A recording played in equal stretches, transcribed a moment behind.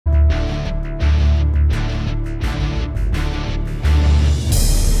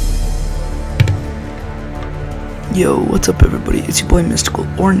Yo, what's up everybody? It's your boy Mystical,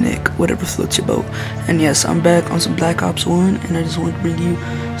 or Nick, whatever floats your boat. And yes, I'm back on some Black Ops 1, and I just want to bring you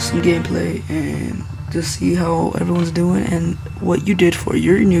some gameplay and just see how everyone's doing and what you did for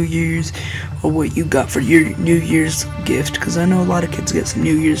your New Year's, or what you got for your New Year's gift, because I know a lot of kids get some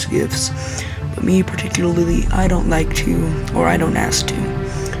New Year's gifts, but me particularly, I don't like to, or I don't ask to.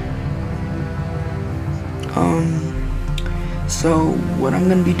 So what I'm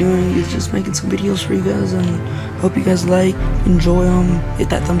gonna be doing is just making some videos for you guys, and hope you guys enjoy them,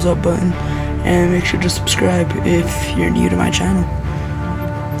 hit that thumbs up button, and make sure to subscribe if you're new to my channel,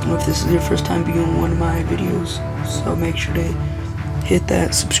 or if this is your first time viewing one of my videos. So make sure to hit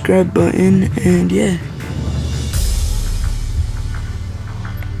that subscribe button, and yeah,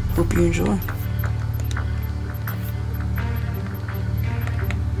 hope you enjoy.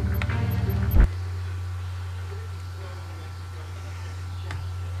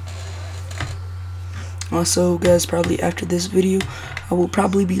 Also, guys, probably after this video, I will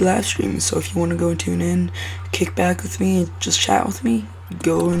probably be live streaming, so if you want to go and tune in, kick back with me, and just chat with me,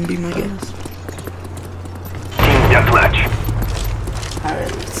 go and be my guest. Team deathmatch.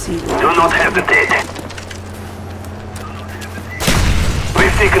 Alright, let's see. Do not hesitate.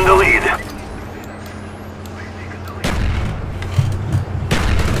 We've taken the lead.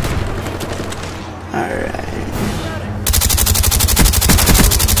 Alright.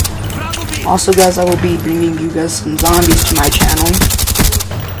 Also, guys, I will be bringing you guys some zombies to my channel.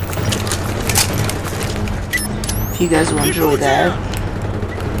 If you guys will enjoy that.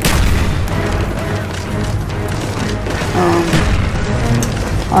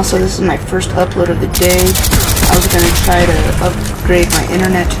 Also, this is my first upload of the day. I was going to try to upgrade my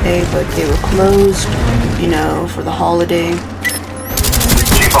internet today, but they were closed, you know, for the holiday.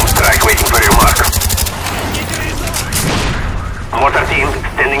 Chief on strike waiting for your mark. Mortar team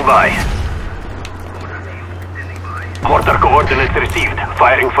standing by. Mortar coordinates received.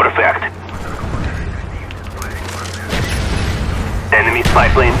 Firing for effect. Enemy spy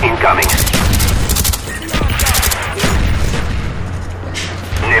plane incoming.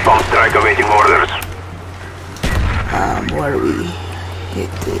 Napalm strike awaiting orders. Where do we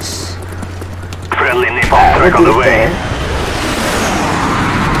hit this? Friendly napalm strike on the way.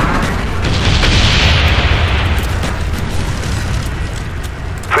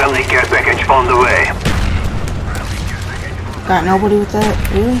 Friendly care package on the way. Got nobody with that?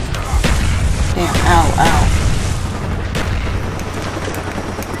 Really? Damn, ow, ow.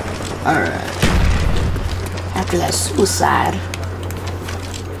 Alright. After that suicide.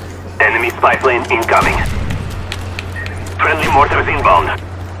 Enemy spy plane incoming. Friendly mortars inbound.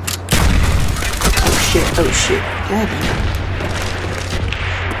 Oh shit, oh shit. God damn.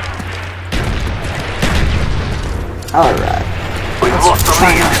 Alright. We've lost the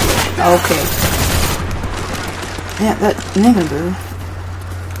lead. Okay. Yeah, that nigga, bro.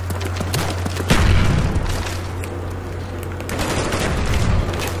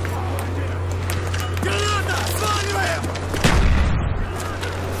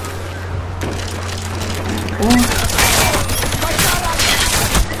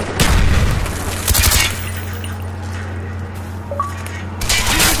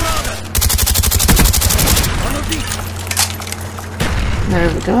 There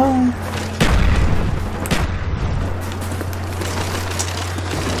we go.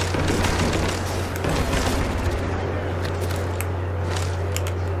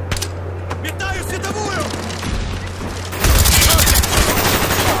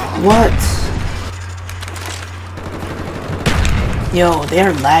 What? Yo,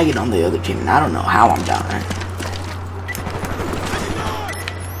 they're lagging on the other team, and I don't know how I'm dying.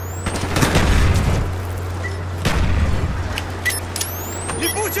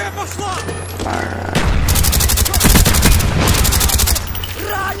 Alright.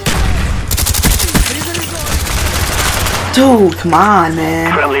 Dude, come on,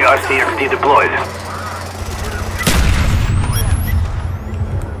 man. Friendly RCXD deployed.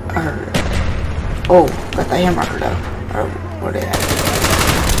 Oh, got the hand marker though. Or where they at?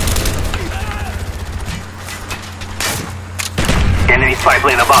 Enemy spy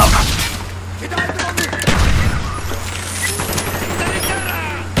plane above.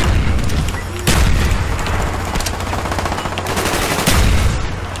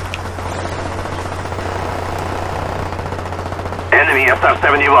 Enemy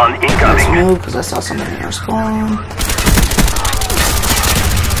SR-71 incoming. Let's move because I saw somebody in our spawn.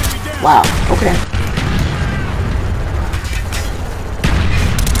 Wow, okay.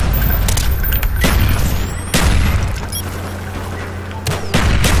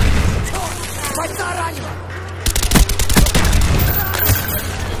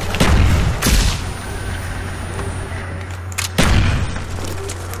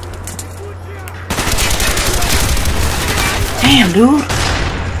 on, dude.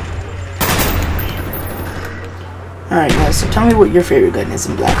 Alright, guys, so tell me what your favorite gun is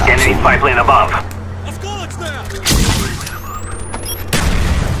in Black Ops. Enemy pipeline above.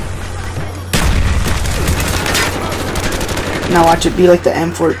 Now watch it be like the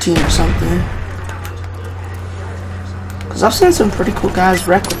M14 or something. Cause I've seen some pretty cool guys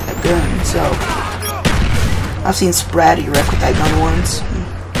wreck with that gun, so I've seen Spratty wreck with that gun once.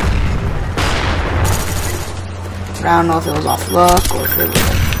 But I don't know if it was off luck or if it was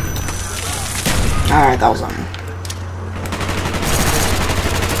like... Alright, that was on me.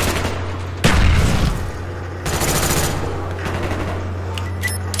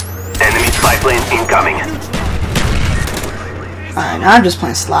 Enemy pipeline incoming. Alright, now I'm just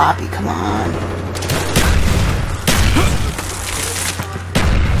playing sloppy, come on.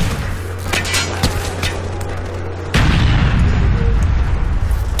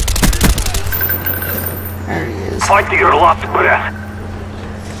 There he is. Fight to your last breath.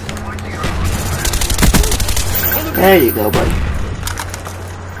 There you go, buddy.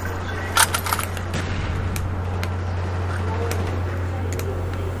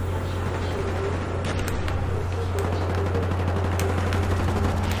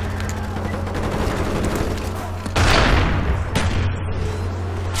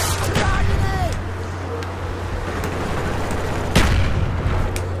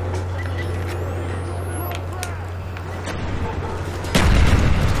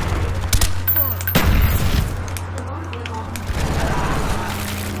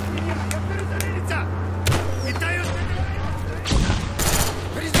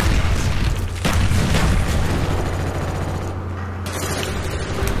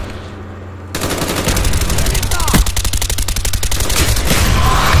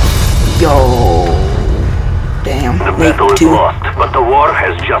 Yo, damn. The battle is lost, but the war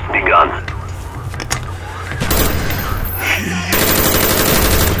has just begun.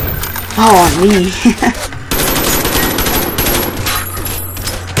 Oh, on me.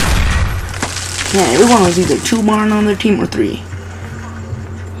 Yeah, everyone was either 2 barn on their team or 3.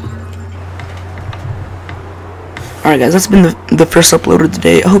 Alright guys, that's been the first upload of the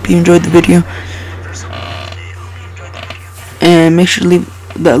day. I hope you enjoyed the video. And make sure to leave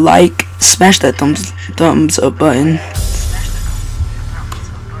the like, smash that thumbs up button,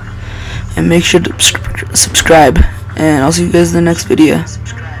 and make sure to subscribe, and I'll see you guys in the next video.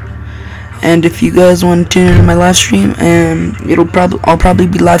 And if you guys want to tune into my live stream, I'll probably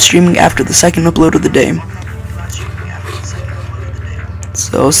be live streaming after the second upload of the day.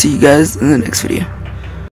 So I'll see you guys in the next video.